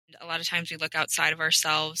a lot of times we look outside of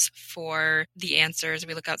ourselves for the answers.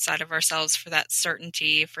 We look outside of ourselves for that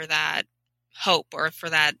certainty, for that hope, or for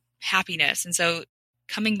that happiness. And so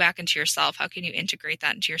coming back into yourself, how can you integrate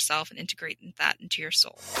that into yourself and integrate that into your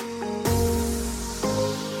soul?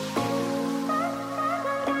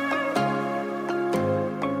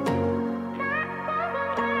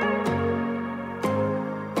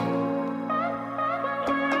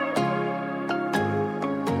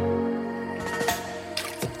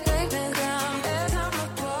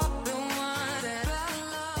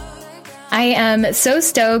 I am so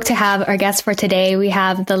stoked to have our guest for today. We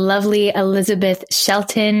have the lovely Elizabeth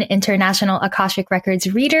Shelton, International Akashic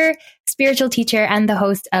Records reader, spiritual teacher, and the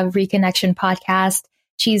host of Reconnection podcast.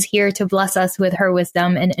 She's here to bless us with her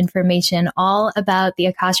wisdom and information all about the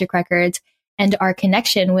Akashic Records and our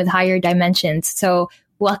connection with higher dimensions. So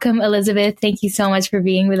welcome, Elizabeth. Thank you so much for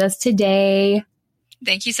being with us today.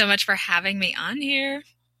 Thank you so much for having me on here.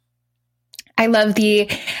 I love the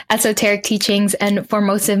esoteric teachings, and for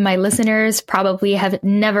most of my listeners, probably have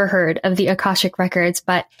never heard of the Akashic Records.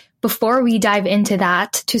 But before we dive into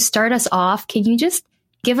that, to start us off, can you just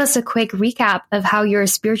give us a quick recap of how your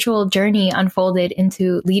spiritual journey unfolded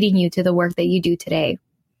into leading you to the work that you do today?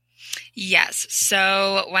 Yes.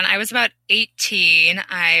 So when I was about 18,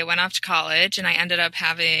 I went off to college and I ended up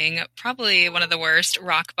having probably one of the worst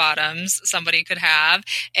rock bottoms somebody could have.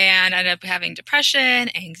 And I ended up having depression,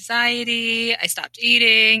 anxiety. I stopped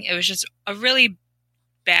eating. It was just a really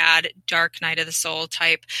bad, dark night of the soul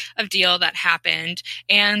type of deal that happened.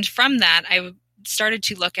 And from that, I started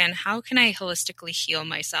to look in, how can I holistically heal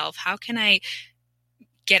myself? How can I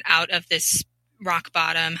get out of this rock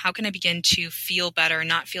bottom? How can I begin to feel better,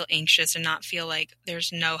 not feel anxious, and not feel like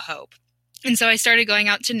there's no hope? And so I started going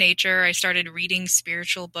out to nature. I started reading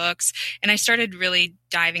spiritual books, and I started really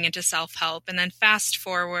diving into self-help. And then fast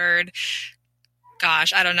forward,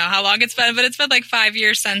 gosh, I don't know how long it's been, but it's been like 5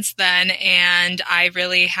 years since then. And I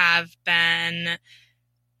really have been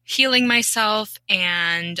healing myself,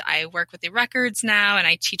 and I work with the records now, and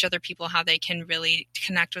I teach other people how they can really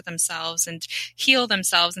connect with themselves and heal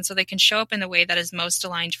themselves, and so they can show up in the way that is most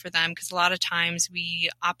aligned for them, because a lot of times we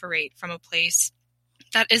operate from a place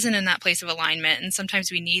that isn't in that place of alignment, and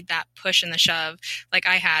sometimes we need that push and the shove like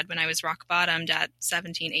I had when I was rock bottomed at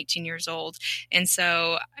 17, 18 years old. And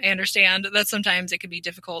so I understand that sometimes it can be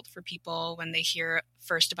difficult for people when they hear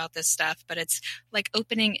first about this stuff, but it's like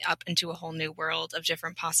opening up into a whole new world of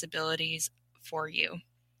different possibilities for you.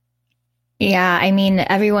 Yeah, I mean,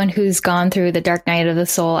 everyone who's gone through the dark night of the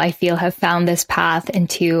soul, I feel, have found this path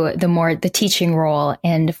into the teaching role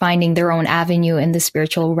and finding their own avenue in the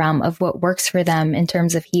spiritual realm of what works for them in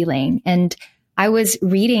terms of healing. And I was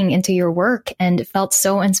reading into your work and felt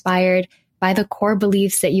so inspired by the core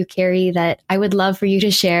beliefs that you carry that I would love for you to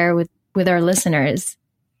share with our listeners.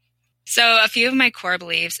 So a few of my core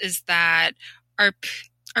beliefs is that our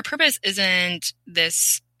purpose isn't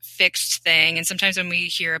this fixed thing. And sometimes when we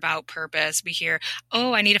hear about purpose, we hear,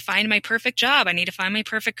 oh, I need to find my perfect job. I need to find my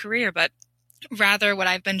perfect career. But rather, what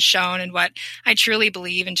I've been shown and what I truly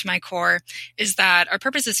believe into my core is that our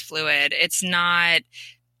purpose is fluid. It's not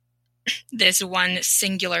this one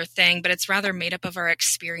singular thing, but it's rather made up of our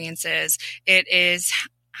experiences. It is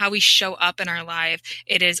how we show up in our life.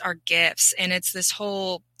 It is our gifts. And it's this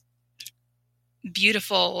whole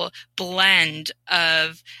beautiful blend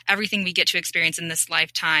of everything we get to experience in this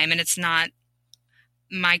lifetime. And it's not,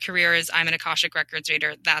 my career is I'm an Akashic Records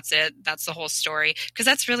reader. That's it. That's the whole story. Because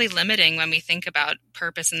that's really limiting when we think about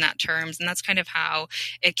purpose in that terms. And that's kind of how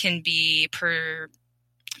it can be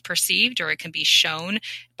perceived, or it can be shown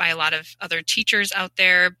by a lot of other teachers out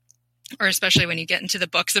there, or especially when you get into the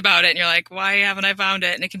books about it and you're like, why haven't I found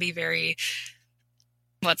it? And it can be very,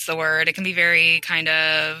 it can be very kind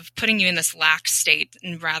of putting you in this lax state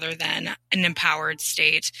rather than an empowered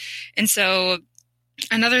state. And so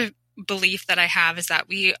another belief that I have is that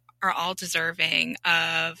we are all deserving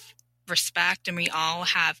of respect, and we all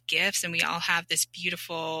have gifts, and we all have this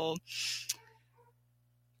beautiful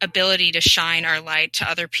ability to shine our light to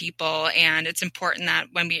other people. And it's important that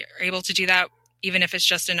when we are able to do that, even if it's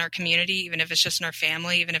just in our community, even if it's just in our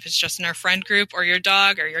family, even if it's just in our friend group, or your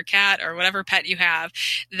dog or your cat or whatever pet you have,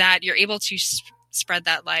 that you're able to spread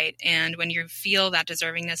that light. And when you feel that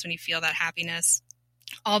deservingness, when you feel that happiness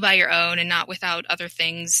all by your own and not without other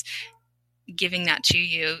things giving that to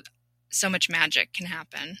you, so much magic can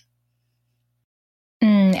happen.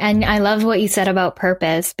 And I love what you said about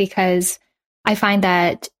purpose, because I find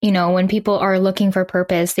that, when people are looking for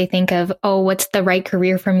purpose, they think of, oh, what's the right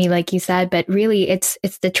career for me, like you said, but really it's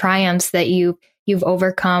the triumphs that you've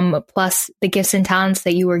overcome, plus the gifts and talents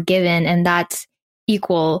that you were given. And that's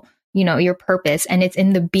equal your purpose, and it's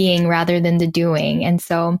in the being rather than the doing. And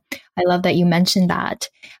so I love that you mentioned that.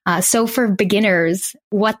 So for beginners,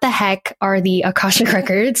 what the heck are the Akashic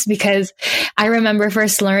records? Because I remember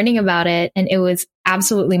first learning about it and it was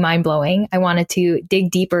absolutely mind blowing. I wanted to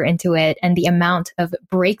dig deeper into it, and the amount of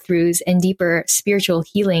breakthroughs and deeper spiritual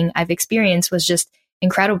healing I've experienced was just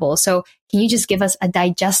incredible. So can you just give us a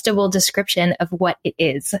digestible description of what it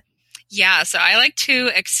is? Yeah, so I like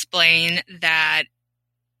to explain that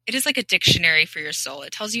it is like a dictionary for your soul.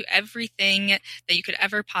 It tells you everything that you could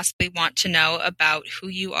ever possibly want to know about who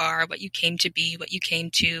you are, what you came to be, what you came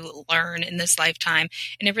to learn in this lifetime.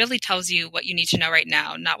 And it really tells you what you need to know right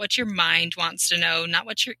now, not what your mind wants to know, not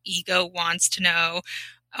what your ego wants to know,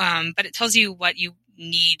 but it tells you what you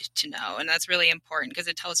need to know. And that's really important because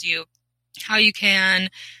it tells you how you can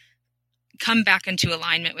come back into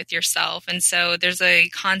alignment with yourself. And so there's a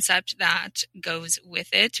concept that goes with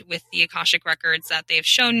it, with the Akashic records that they've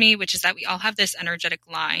shown me, which is that we all have this energetic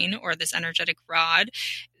line or this energetic rod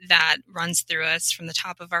that runs through us from the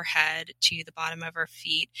top of our head to the bottom of our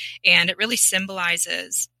feet. And it really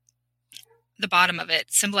symbolizes the bottom of it,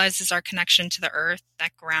 symbolizes our connection to the earth,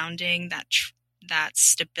 that grounding, that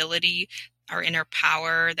stability, our inner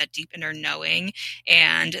power, that deep inner knowing.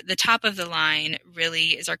 And the top of the line really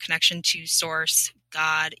is our connection to source,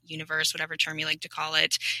 God, universe, whatever term you like to call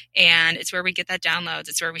it. And it's where we get that downloads.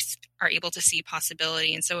 It's where we are able to see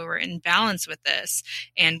possibility. And so when we're in balance with this,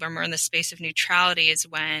 and when we're in the space of neutrality, is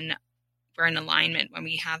when we're in alignment, when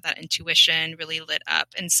we have that intuition really lit up.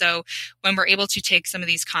 And so when we're able to take some of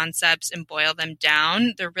these concepts and boil them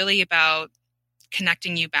down, they're really about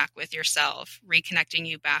connecting you back with yourself, reconnecting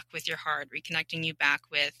you back with your heart, reconnecting you back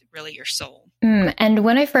with really your soul. And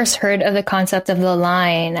when I first heard of the concept of the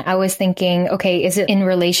line, I was thinking, okay, is it in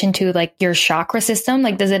relation to like your chakra system?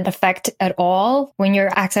 Like, does it affect at all when you're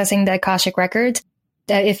accessing the Akashic records?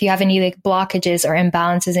 If you have any like blockages or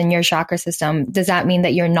imbalances in your chakra system, does that mean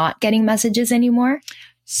that you're not getting messages anymore?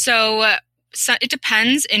 So it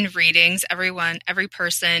depends in readings. Every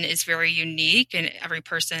person is very unique, and every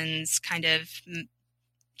person's kind of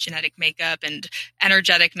genetic makeup and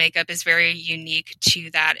energetic makeup is very unique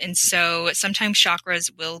to that. And so sometimes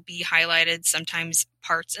chakras will be highlighted. Sometimes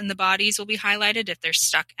parts in the bodies will be highlighted if there's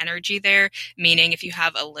stuck energy there, meaning if you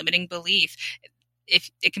have a limiting belief,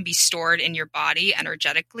 if it can be stored in your body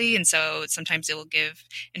energetically. And so sometimes it will give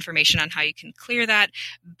information on how you can clear that.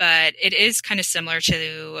 But it is kind of similar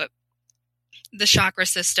to the chakra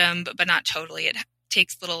system, but not totally. It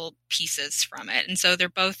takes little pieces from it. And so they're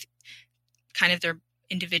both kind of their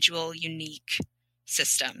individual, unique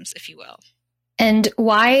systems, if you will. And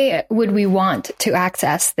why would we want to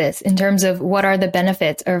access this in terms of what are the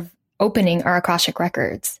benefits of opening our Akashic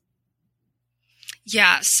records?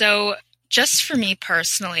 Yeah, so just for me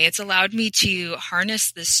personally, it's allowed me to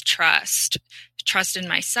harness this trust in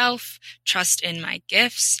myself, trust in my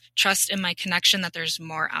gifts, trust in my connection that there's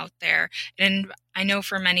more out there. And I know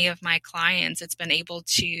for many of my clients, it's been able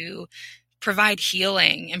to provide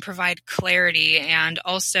healing and provide clarity, and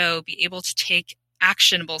also be able to take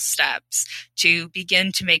actionable steps to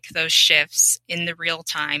begin to make those shifts in the real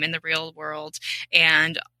time, in the real world.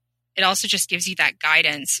 And it also just gives you that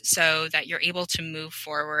guidance so that you're able to move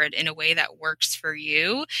forward in a way that works for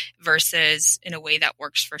you versus in a way that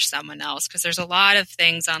works for someone else. Because there's a lot of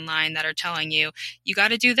things online that are telling you, you got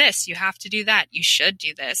to do this, you have to do that, you should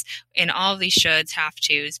do this. And all of these shoulds, have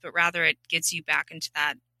tos, but rather it gets you back into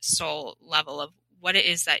that soul level of what it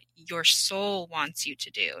is that your soul wants you to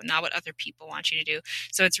do, not what other people want you to do.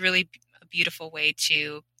 So it's really a beautiful way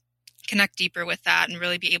to connect deeper with that and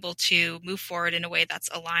really be able to move forward in a way that's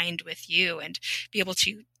aligned with you, and be able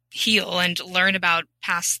to heal and learn about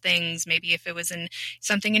past things. Maybe if it was in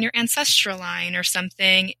something in your ancestral line, or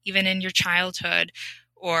something even in your childhood,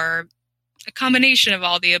 or a combination of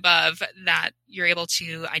all the above, that you're able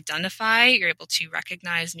to identify, you're able to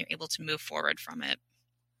recognize, and you're able to move forward from it.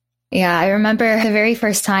 Yeah, I remember the very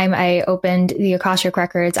first time I opened the Akashic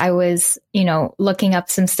records, I was, looking up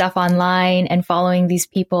some stuff online and following these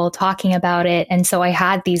people talking about it. And so I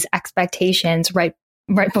had these expectations right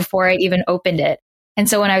before I even opened it. And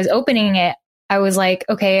so when I was opening it, I was like,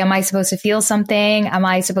 okay, am I supposed to feel something? Am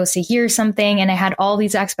I supposed to hear something? And I had all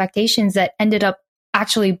these expectations that ended up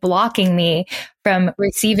actually blocking me from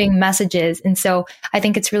receiving messages. And so I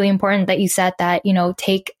think it's really important that you said that,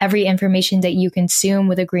 take every information that you consume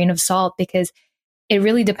with a grain of salt, because it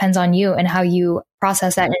really depends on you and how you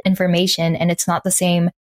process that information. And it's not the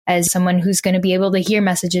same as someone who's going to be able to hear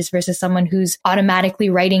messages versus someone who's automatically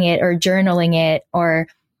writing it or journaling it or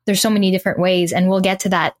there's so many different ways, and we'll get to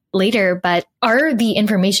that later. But are the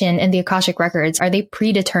information in the Akashic records, are they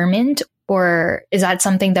predetermined, or is that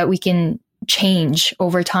something that we can change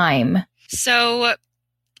over time? So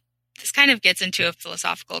this kind of gets into a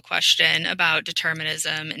philosophical question about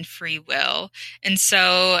determinism and free will. And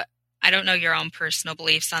so I don't know your own personal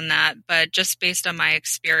beliefs on that, but just based on my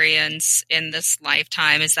experience in this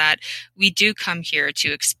lifetime is that we do come here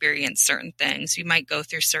to experience certain things. We might go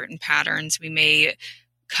through certain patterns. We may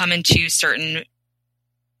come into certain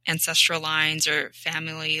ancestral lines or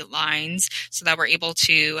family lines so that we're able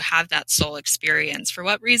to have that soul experience. For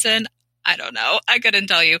what reason? I don't know. I couldn't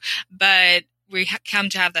tell you, but we come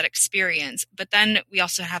to have that experience. But then we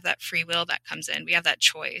also have that free will that comes in. We have that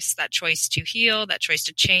choice to heal, that choice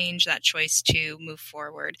to change, that choice to move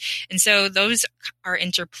forward. And so those are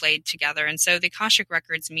interplayed together. And so the Akashic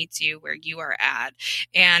Records meets you where you are at,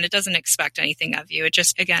 and it doesn't expect anything of you. It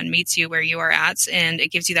just, again, meets you where you are at, and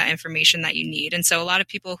it gives you that information that you need. And so a lot of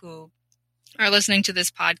people who are listening to this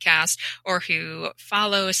podcast or who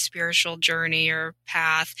follow a spiritual journey or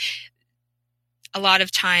path, a lot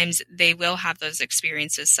of times they will have those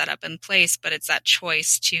experiences set up in place, but it's that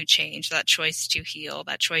choice to change, that choice to heal,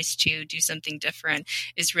 that choice to do something different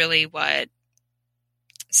is really what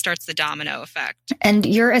starts the domino effect. And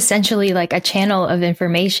you're essentially like a channel of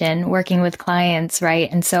information working with clients,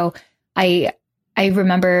 right? And so I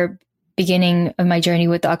remember beginning of my journey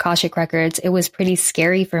with the Akashic Records, it was pretty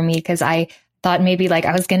scary for me because I thought maybe like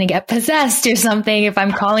I was going to get possessed or something if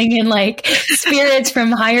I'm calling in like spirits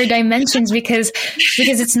from higher dimensions, because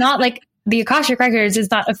it's not like the Akashic Records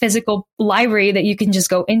is not a physical library that you can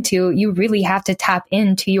just go into. You really have to tap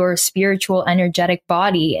into your spiritual energetic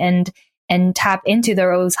body and tap into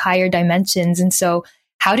those higher dimensions. And so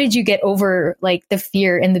how did you get over like the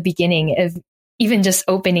fear in the beginning of even just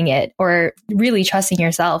opening it or really trusting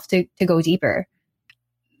yourself to go deeper?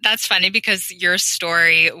 That's funny because your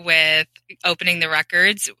story with opening the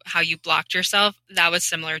records, how you blocked yourself, that was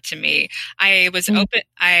similar to me. I was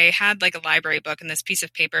I had like a library book and this piece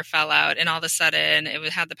of paper fell out, and all of a sudden it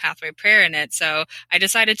had the pathway prayer in it. So I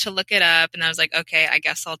decided to look it up, and I was like, okay, I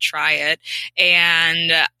guess I'll try it.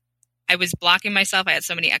 And I was blocking myself. I had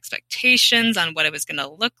so many expectations on what it was going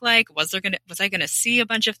to look like. Was I going to see a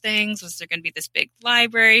bunch of things? Was there going to be this big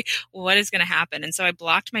library? What is going to happen? And so I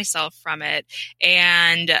blocked myself from it.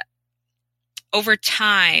 And over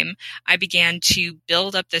time, I began to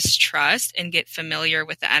build up this trust and get familiar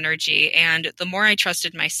with the energy. And the more I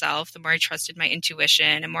trusted myself, the more I trusted my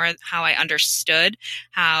intuition, and more how I understood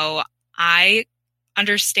how I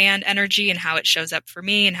understand energy and how it shows up for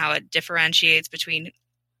me and how it differentiates between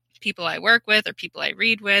people I work with or people I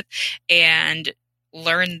read with, and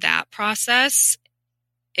learn that process,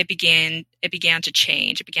 it began to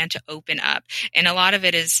change. It began to open up. And a lot of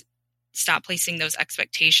it is stop placing those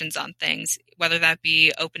expectations on things, whether that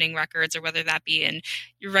be opening records or whether that be in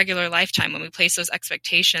your regular lifetime. When we place those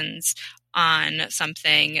expectations on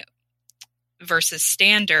something versus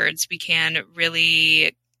standards, we can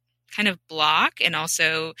really kind of block and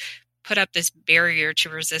also put up this barrier to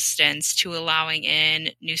resistance to allowing in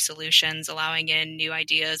new solutions, allowing in new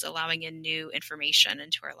ideas, allowing in new information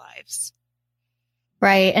into our lives.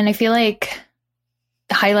 Right. And I feel like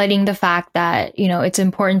highlighting the fact that, it's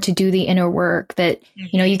important to do the inner work, that,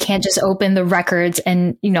 you can't just open the records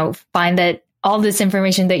and, find that all this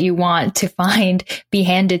information that you want to find be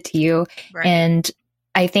handed to you. Right. And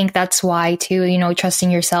I think that's why too, trusting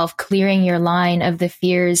yourself, clearing your line of the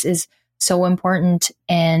fears is so important.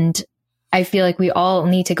 And I feel like we all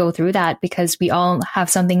need to go through that because we all have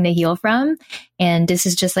something to heal from. And this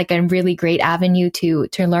is just like a really great avenue to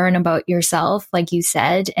learn about yourself, like you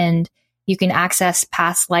said, and you can access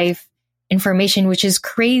past life information, which is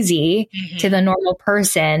crazy to the normal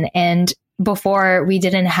person. And before, we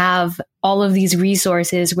didn't have all of these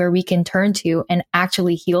resources where we can turn to and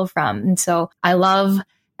actually heal from. And so I love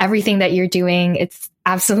everything that you're doing. It's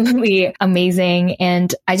absolutely amazing.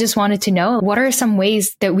 And I just wanted to know, what are some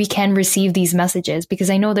ways that we can receive these messages? Because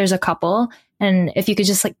I know there's a couple, and if you could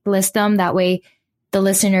just like list them, that way the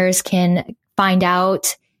listeners can find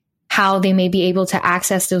out how they may be able to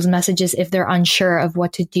access those messages if they're unsure of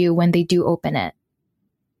what to do when they do open it.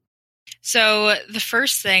 So the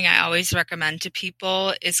first thing I always recommend to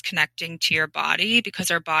people is connecting to your body,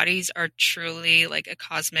 because our bodies are truly like a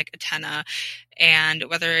cosmic antenna. And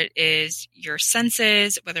whether it is your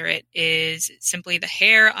senses, whether it is simply the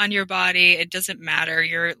hair on your body, it doesn't matter.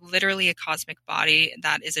 You're literally a cosmic body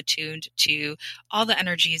that is attuned to all the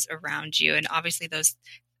energies around you. And obviously those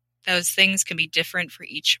things can be different for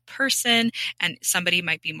each person, and somebody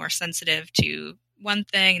might be more sensitive to one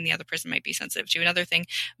thing and the other person might be sensitive to another thing.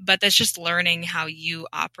 But that's just learning how you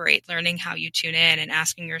operate, learning how you tune in, and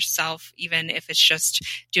asking yourself, even if it's just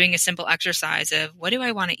doing a simple exercise of, what do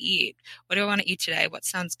I want to eat? What do I want to eat today? What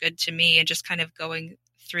sounds good to me? And just kind of going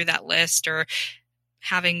through that list, or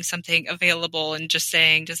having something available and just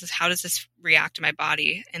saying, how does this react to my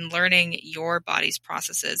body? And learning your body's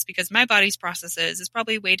processes, because my body's processes is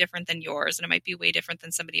probably way different than yours, and it might be way different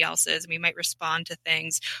than somebody else's. And we might respond to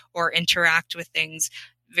things or interact with things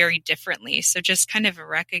very differently. So just kind of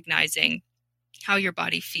recognizing how your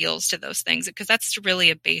body feels to those things, because that's really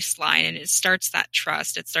a baseline, and it starts that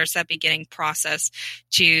trust. It starts that beginning process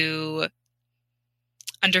to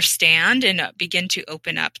understand and begin to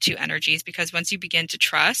open up to energies, because once you begin to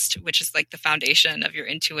trust, which is like the foundation of your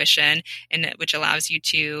intuition, and which allows you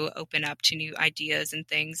to open up to new ideas and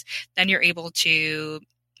things, then you're able to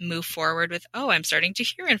move forward with, oh, I'm starting to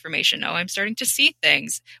hear information. Oh, I'm starting to see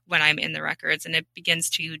things when I'm in the records, and it begins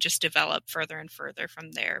to just develop further and further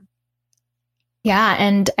from there. Yeah.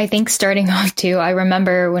 And I think starting off too, I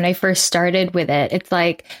remember when I first started with it, it's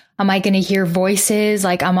like, am I going to hear voices?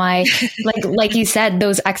 Like, am I like you said,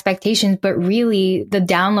 those expectations, but really the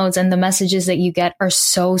downloads and the messages that you get are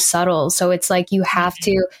so subtle. So it's like, you have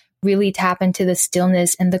to really tap into the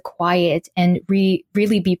stillness and the quiet and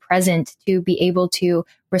really be present to be able to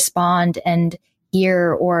respond and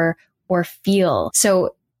hear or feel.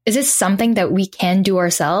 So is this something that we can do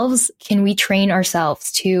ourselves? Can we train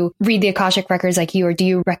ourselves to read the Akashic records like you, or do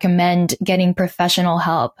you recommend getting professional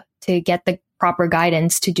help to get the proper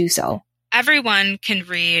guidance to do so? Everyone can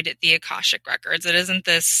read the Akashic records. It isn't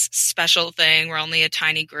this special thing where only a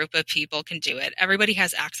tiny group of people can do it. Everybody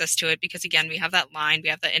has access to it because, again, we have that line, we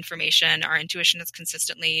have that information. Our intuition is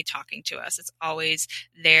consistently talking to us. It's always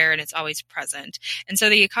there and it's always present. And so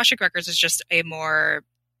the Akashic records is just a more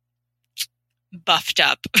buffed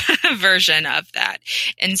up version of that.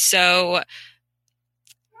 And so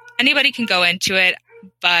anybody can go into it,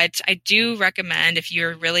 but I do recommend, if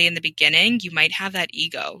you're really in the beginning, you might have that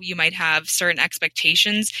ego. You might have certain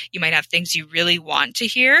expectations. You might have things you really want to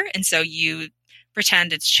hear. And so you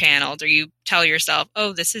pretend it's channeled, or you tell yourself,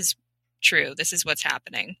 oh, this is true. This is what's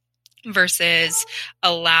happening, versus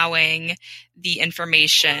allowing the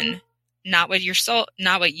information, not what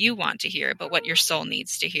you want to hear, but what your soul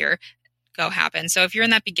needs to hear, go happen. So if you're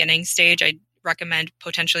in that beginning stage, I recommend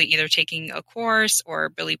potentially either taking a course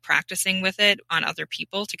or really practicing with it on other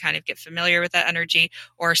people to kind of get familiar with that energy,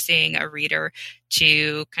 or seeing a reader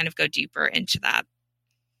to kind of go deeper into that.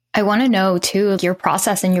 I want to know too, your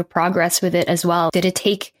process and your progress with it as well. Did it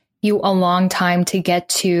take you a long time to get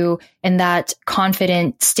to in that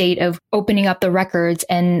confident state of opening up the records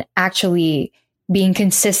and actually being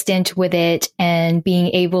consistent with it and being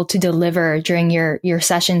able to deliver during your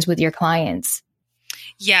sessions with your clients?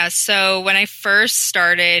 Yeah. So when I first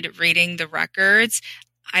started reading the records,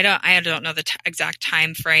 I don't know the exact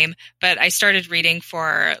time frame, but I started reading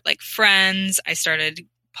for like friends. I started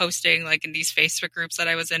posting like in these Facebook groups that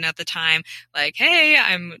I was in at the time, like, hey,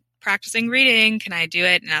 I'm practicing reading. Can I do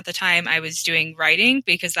it? And at the time I was doing writing,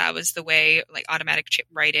 because that was the way, like automatic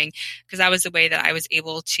writing, because that was the way that I was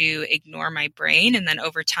able to ignore my brain. And then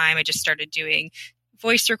over time, I just started doing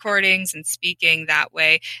voice recordings and speaking that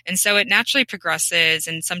way. And so it naturally progresses.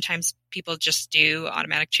 And sometimes people just do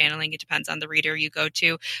automatic channeling. It depends on the reader you go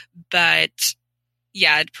to. But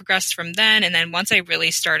yeah, it progressed from then. And then once I really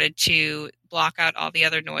started to block out all the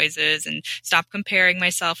other noises and stop comparing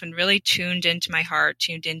myself and really tuned into my heart,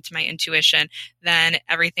 tuned into my intuition, then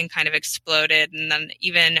everything kind of exploded. And then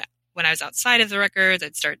even when I was outside of the records,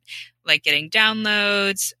 I'd start like getting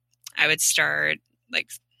downloads. I would start like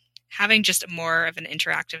having just more of an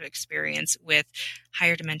interactive experience with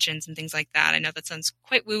higher dimensions and things like that. I know that sounds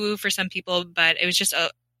quite woo-woo for some people, but it was just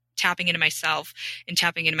tapping into myself and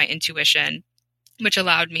tapping into my intuition, which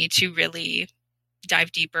allowed me to really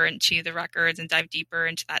dive deeper into the records and dive deeper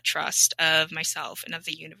into that trust of myself and of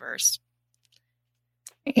the universe.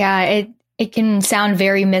 Yeah, it can sound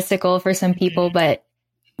very mystical for some people, but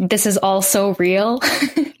this is all so real.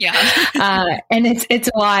 Yeah. And it's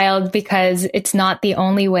wild, because it's not the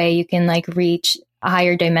only way you can like reach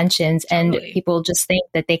higher dimensions. Totally. And people just think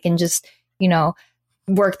that they can just,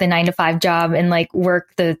 work the 9-to-5 job and like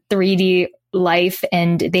work the 3D life,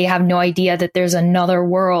 and they have no idea that there's another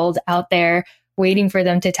world out there waiting for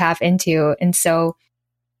them to tap into. And so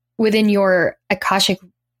within your Akashic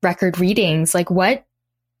record readings, like what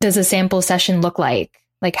does a sample session look like?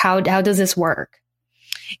 Like how does this work?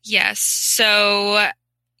 Yes. So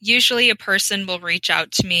usually a person will reach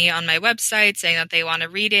out to me on my website saying that they want a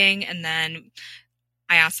reading, and then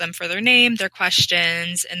I ask them for their name, their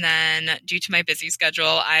questions, and then due to my busy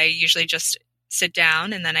schedule, I usually just sit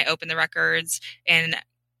down and then I open the records and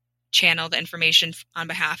channel the information on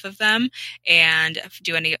behalf of them and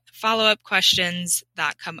do any follow-up questions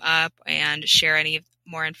that come up and share any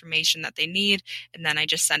more information that they need. And then I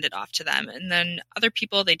just send it off to them. And then other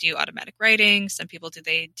people, they do automatic writing. Some people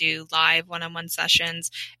they do live one-on-one sessions.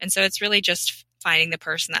 And so it's really just finding the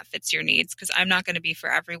person that fits your needs, because I'm not going to be for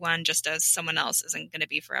everyone, just as someone else isn't going to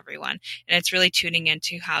be for everyone. And it's really tuning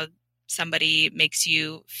into how somebody makes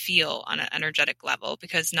you feel on an energetic level,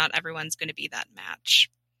 because not everyone's going to be that match.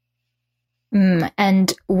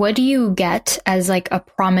 And what do you get as like a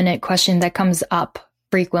prominent question that comes up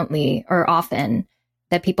frequently or often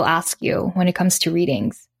that people ask you when it comes to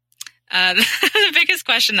readings? The biggest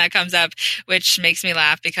question that comes up, which makes me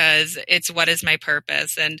laugh because it's, what is my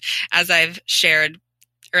purpose? And as I've shared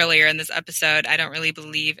earlier in this episode, I don't really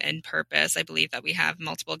believe in purpose. I believe that we have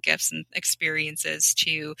multiple gifts and experiences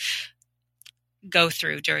to go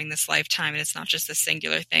through during this lifetime. And it's not just a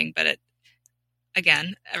singular thing, but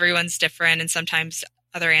again, everyone's different, and sometimes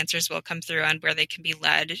other answers will come through on where they can be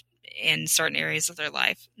led in certain areas of their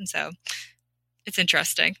life. And so it's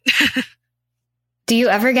interesting. Do you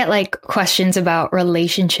ever get like questions about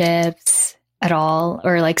relationships at all,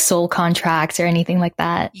 or like soul contracts or anything like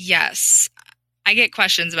that? Yes. I get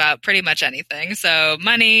questions about pretty much anything. So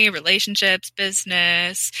money, relationships,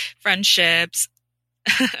 business, friendships,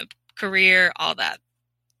 career, all that.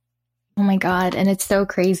 Oh my God. And it's so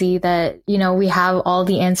crazy that, we have all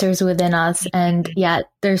the answers within us. And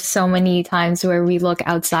yet there's so many times where we look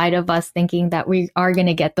outside of us thinking that we are going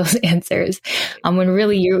to get those answers, when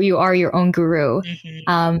really you are your own guru.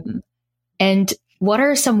 And what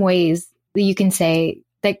are some ways that you can say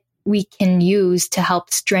that we can use to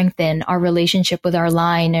help strengthen our relationship with our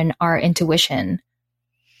line and our intuition?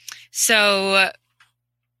 So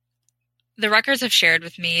the records have shared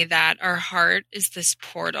with me that our heart is this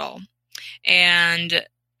portal. And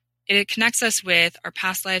it connects us with our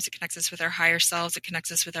past lives. It connects us with our higher selves. It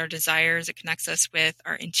connects us with our desires. It connects us with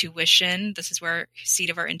our intuition. This is where our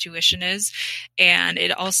seat of our intuition is. And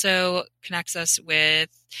it also connects us with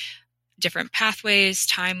different pathways,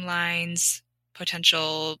 timelines,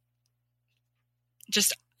 potential,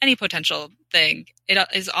 just any potential thing. It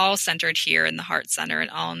is all centered here in the heart center and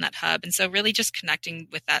all in that hub. And so really just connecting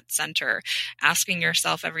with that center, asking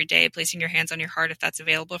yourself every day, placing your hands on your heart if that's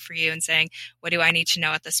available for you, and saying, what do I need to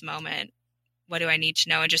know at this moment? What do I need to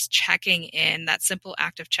know? And just checking in, that simple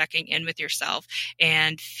act of checking in with yourself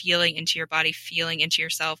and feeling into your body, feeling into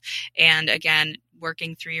yourself. And again,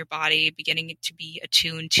 working through your body, beginning to be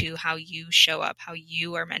attuned to how you show up, how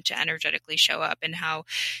you are meant to energetically show up, and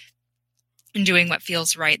doing what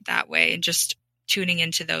feels right that way, and just tuning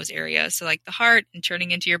into those areas. So like the heart and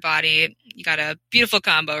turning into your body, you got a beautiful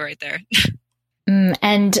combo right there.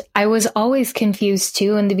 And I was always confused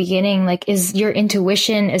too in the beginning, like, is your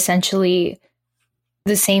intuition essentially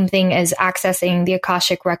the same thing as accessing the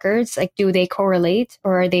Akashic records? Like, do they correlate,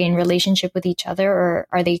 or are they in relationship with each other, or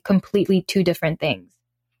are they completely two different things?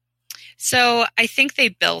 So I think they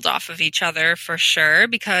build off of each other for sure,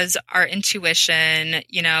 because our intuition,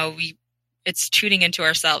 it's tuning into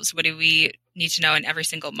ourselves. What do we need to know in every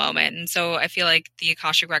single moment? And so I feel like the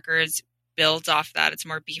Akashic records builds off that. It's a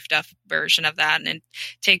more beefed up version of that. And it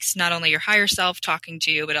takes not only your higher self talking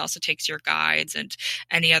to you, but it also takes your guides and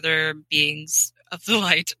any other beings of the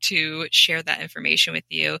light to share that information with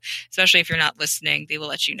you. Especially if you're not listening, they will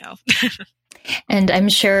let you know. And I'm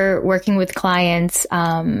sure working with clients,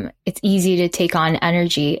 it's easy to take on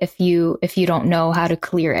energy if you don't know how to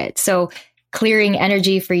clear it. So clearing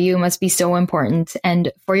energy for you must be so important,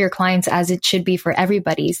 and for your clients, as it should be for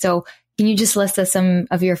everybody. So can you just list us some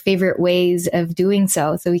of your favorite ways of doing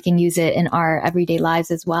so we can use it in our everyday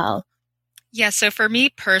lives as well? Yeah, so for me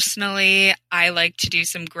personally, I like to do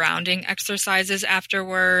some grounding exercises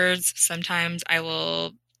afterwards. Sometimes I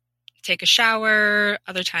will take a shower.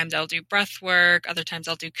 Other times I'll do breath work. Other times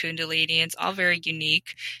I'll do Kundalini. It's all very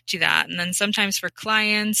unique to that. And then sometimes for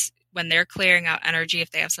clients, when they're clearing out energy,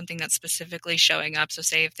 if they have something that's specifically showing up, so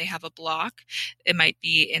say if they have a block, it might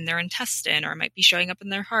be in their intestine or it might be showing up in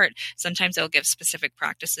their heart. Sometimes they'll give specific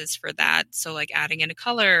practices for that. So like adding in a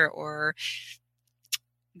color or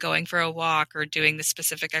going for a walk or doing the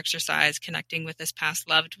specific exercise, connecting with this past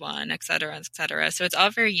loved one, et cetera, et cetera. So it's all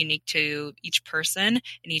very unique to each person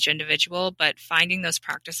and each individual, but finding those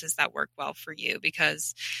practices that work well for you,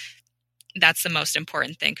 because that's the most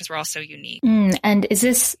important thing, because we're all so unique. And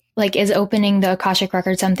is opening the Akashic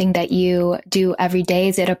record something that you do every day?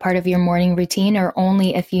 Is it a part of your morning routine, or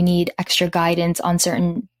only if you need extra guidance on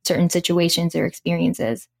certain situations or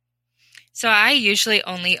experiences? So I usually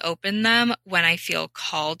only open them when I feel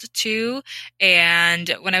called to. And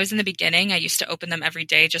when I was in the beginning, I used to open them every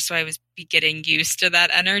day just so I was getting used to that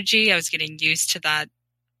energy. I was getting used to that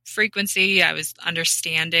frequency. I was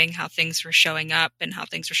understanding how things were showing up and how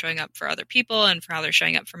things were showing up for other people and for how they're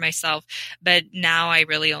showing up for myself. But now I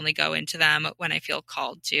really only go into them when I feel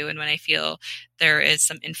called to and when I feel there is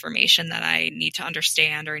some information that I need to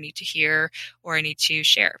understand or I need to hear or I need to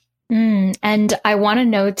share. And I want to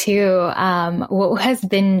know too, what has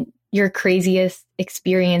been your craziest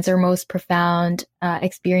experience or most profound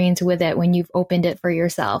experience with it when you've opened it for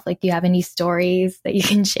yourself? Like, do you have any stories that you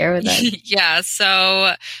can share with us? Yeah.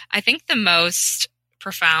 So I think the most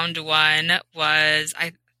profound one was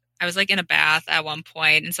I was like in a bath at one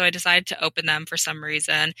point, and so I decided to open them for some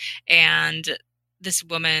reason. And this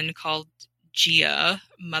woman called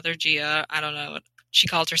Mother Gia, I don't know, she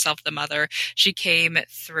called herself the mother. She came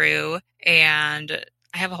through, and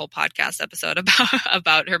I have a whole podcast episode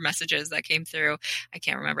about her messages that came through. I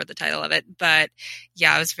can't remember the title of it, but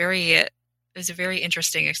yeah, it was a very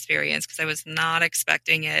interesting experience because I was not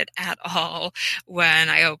expecting it at all when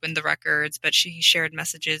I opened the records, but she shared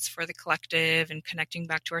messages for the collective and connecting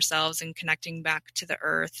back to ourselves and connecting back to the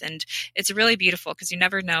earth. And it's really beautiful because you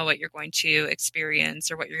never know what you're going to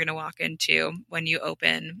experience or what you're going to walk into when you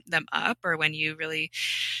open them up or when you really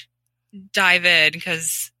dive in,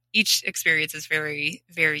 because each experience is very,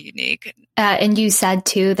 very unique. And you said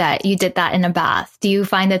too that you did that in a bath. Do you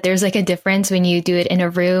find that there's like a difference when you do it in a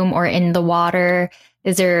room or in the water?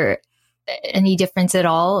 Is there any difference at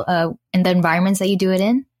all in the environments that you do it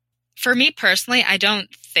in? For me personally, I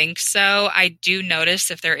don't think so. I do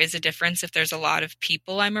notice if there is a difference, if there's a lot of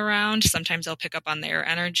people I'm around, sometimes I'll pick up on their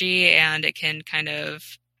energy and it can kind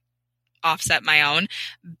of offset my own,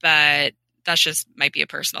 but that's just might be a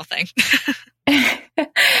personal thing.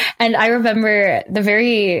 And I remember the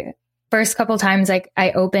very first couple times like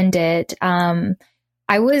I opened it,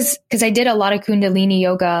 because I did a lot of Kundalini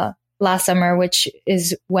yoga last summer, which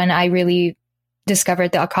is when I really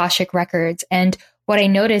discovered the Akashic records. And what I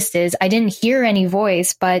noticed is I didn't hear any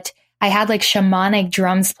voice, but I had like shamanic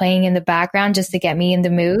drums playing in the background just to get me in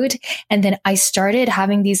the mood. And then I started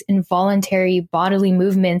having these involuntary bodily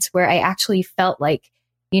movements where I actually felt like,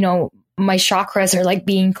 my chakras are like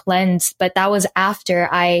being cleansed. But that was after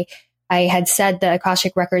I had said the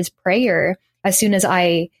Akashic Records prayer. As soon as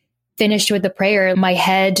I finished with the prayer, my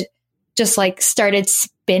head just like started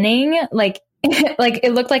spinning, like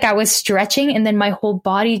it looked like I was stretching, and then my whole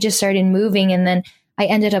body just started moving. And then I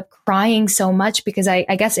ended up crying so much because I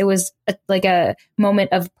guess it was like a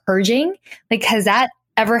moment of purging. Like, has that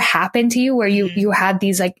ever happened to you where you had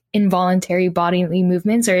these like involuntary bodily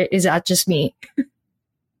movements, or is that just me?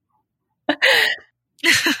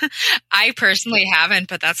 I personally haven't,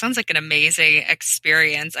 but that sounds like an amazing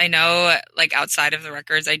experience. I know, like outside of the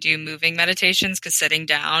records, I do moving meditations because sitting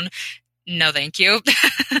down, no, thank you.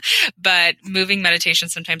 But moving meditation,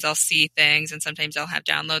 sometimes I'll see things and sometimes I'll have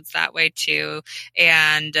downloads that way too.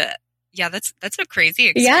 And yeah, that's a crazy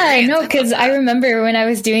experience. Yeah, I know, because I remember when I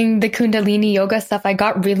was doing the Kundalini yoga stuff, I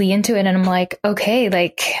got really into it and I'm like, okay,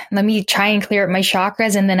 like, let me try and clear up my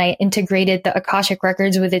chakras. And then I integrated the Akashic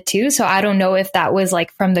records with it too. So I don't know if that was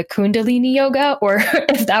like from the Kundalini yoga or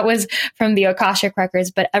if that was from the Akashic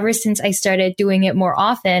records. But ever since I started doing it more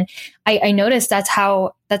often, I noticed that's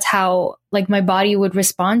how like my body would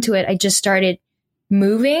respond to it. I just started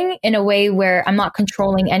moving in a way where I'm not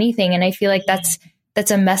controlling anything. And I feel like that's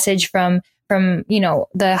a message from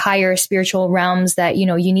the higher spiritual realms that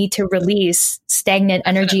you need to release stagnant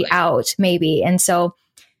energy out, maybe. And so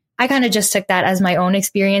I kind of just took that as my own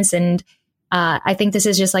experience, and I think this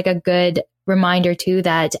is just like a good reminder too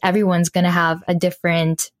that everyone's going to have a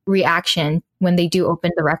different reaction when they do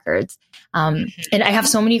open the records. And I have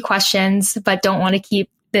so many questions, but don't want to keep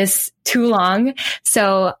this too long,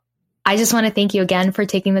 so I just want to thank you again for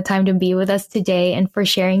taking the time to be with us today and for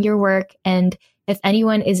sharing your work. And if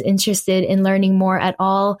anyone is interested in learning more at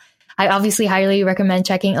all, I obviously highly recommend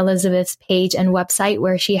checking Elizabeth's page and website,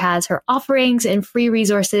 where she has her offerings and free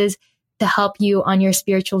resources to help you on your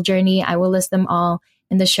spiritual journey. I will list them all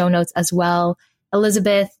in the show notes as well.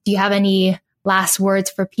 Elizabeth, do you have any last words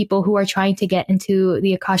for people who are trying to get into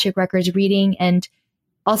the Akashic Records reading, and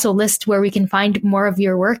also list where we can find more of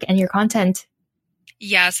your work and your content?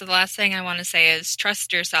 Yeah, so the last thing I want to say is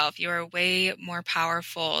trust yourself. You are way more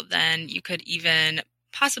powerful than you could even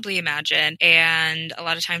possibly imagine. And a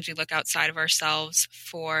lot of times we look outside of ourselves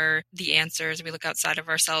for the answers. We look outside of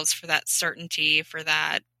ourselves for that certainty, for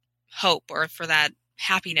that hope, or for that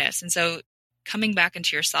happiness. And so coming back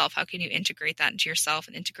into yourself, how can you integrate that into yourself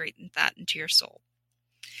and integrate that into your soul?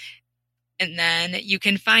 And then you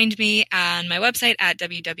can find me on my website at I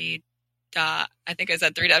think I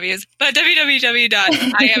said 3 W's, but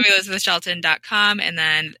www.IamElizabethShelton.com. And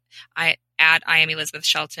then I am Elizabeth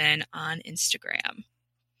Shelton on Instagram.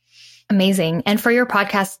 Amazing. And for your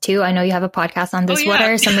podcast too, I know you have a podcast on this. Oh, yeah. What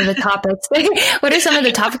are some of the topics? What are some of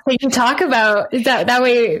the topics that you talk about? That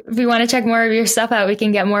way, if we want to check more of your stuff out, we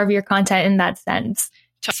can get more of your content in that sense.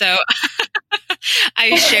 So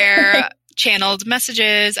I share channeled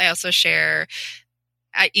messages. I also share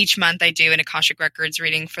each month I do an Akashic Records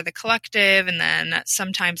reading for the collective. And then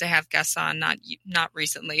sometimes I have guests on, not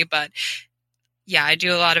recently, but yeah, I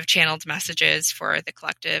do a lot of channeled messages for the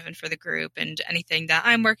collective and for the group and anything that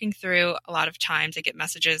I'm working through. A lot of times I get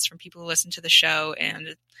messages from people who listen to the show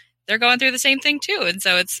and they're going through the same thing too. And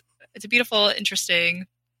so it's a beautiful, interesting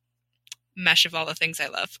mesh of all the things I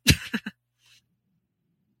love.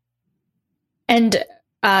 And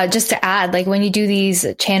just to add, like when you do these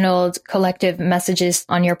channeled collective messages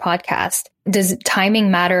on your podcast, does timing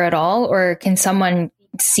matter at all? Or can someone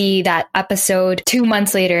see that episode 2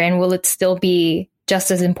 months later and will it still be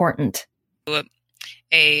just as important?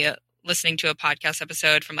 Listening to a podcast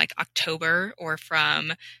episode from like October or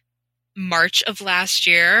from March of last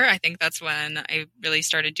year, I think that's when I really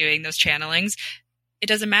started doing those channelings. It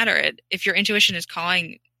doesn't matter. If your intuition is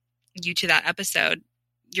calling you to that episode,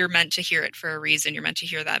 you're meant to hear it for a reason. You're meant to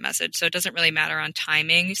hear that message. So it doesn't really matter on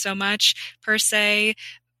timing so much per se,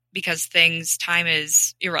 because time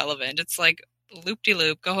is irrelevant. It's like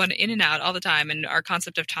loop-de-loop, going in and out all the time. And our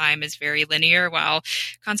concept of time is very linear, while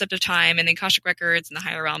concept of time in the Akashic Records and the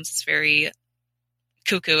higher realms is very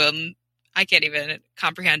cuckoo. I can't even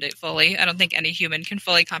comprehend it fully. I don't think any human can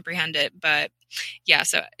fully comprehend it. But yeah,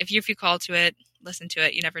 so if you call to it, listen to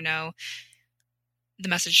it. You never know. The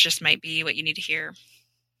message just might be what you need to hear.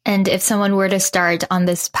 And if someone were to start on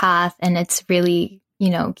this path and it's really,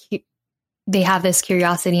 they have this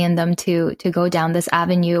curiosity in them to go down this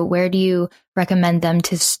avenue, where do you recommend them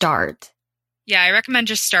to start? Yeah, I recommend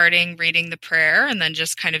just starting reading the prayer and then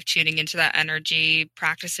just kind of tuning into that energy,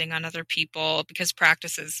 practicing on other people, because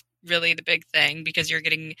practice is really the big thing, because you're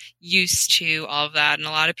getting used to all of that. And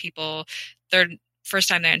a lot of people, they're first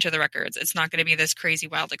time they enter the records, it's not going to be this crazy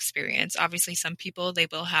wild experience. Obviously, some people, they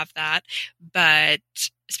will have that, but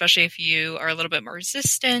especially if you are a little bit more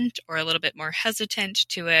resistant or a little bit more hesitant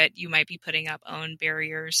to it, you might be putting up own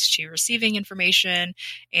barriers to receiving information.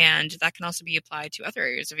 And that can also be applied to other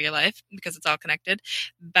areas of your life because it's all connected.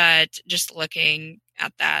 But just looking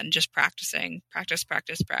at that and just practice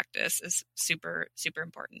is super, super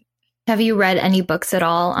important. Have you read any books at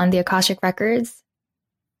all on the Akashic Records?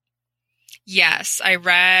 Yes, I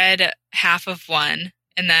read half of one.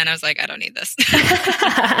 And then I was like, I don't need this. Yeah.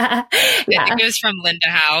 I think it was from Linda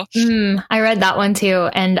Howe. I read that one too.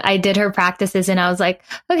 And I did her practices and I was like,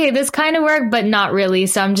 okay, this kind of worked, but not really.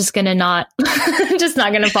 So I'm just going to not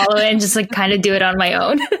follow it and just like kind of do it on my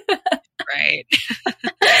own. Right.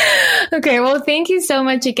 Okay. Well, thank you so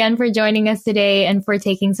much again for joining us today and for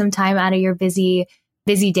taking some time out of your busy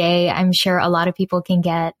day. I'm sure a lot of people can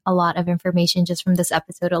get a lot of information just from this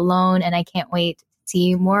episode alone. And I can't wait to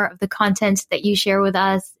see more of the content that you share with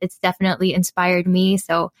us. It's definitely inspired me.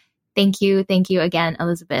 So thank you. Thank you again,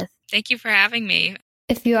 Elizabeth. Thank you for having me.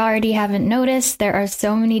 If you already haven't noticed, there are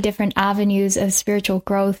so many different avenues of spiritual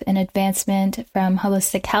growth and advancement, from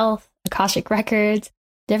holistic health, Akashic Records,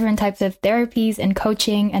 different types of therapies and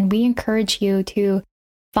coaching. And we encourage you to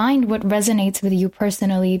find what resonates with you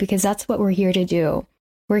personally, because that's what we're here to do.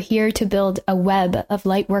 We're here to build a web of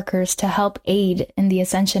light workers to help aid in the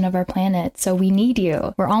ascension of our planet. So we need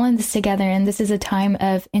you. We're all in this together, and this is a time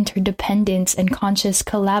of interdependence and conscious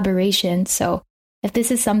collaboration. So if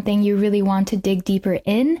this is something you really want to dig deeper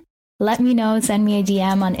in, let me know. Send me a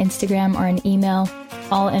DM on Instagram or an email.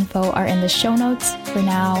 All info are in the show notes. For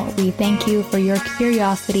now, we thank you for your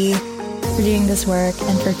curiosity, for doing this work,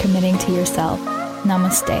 and for committing to yourself.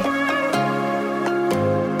 Namaste.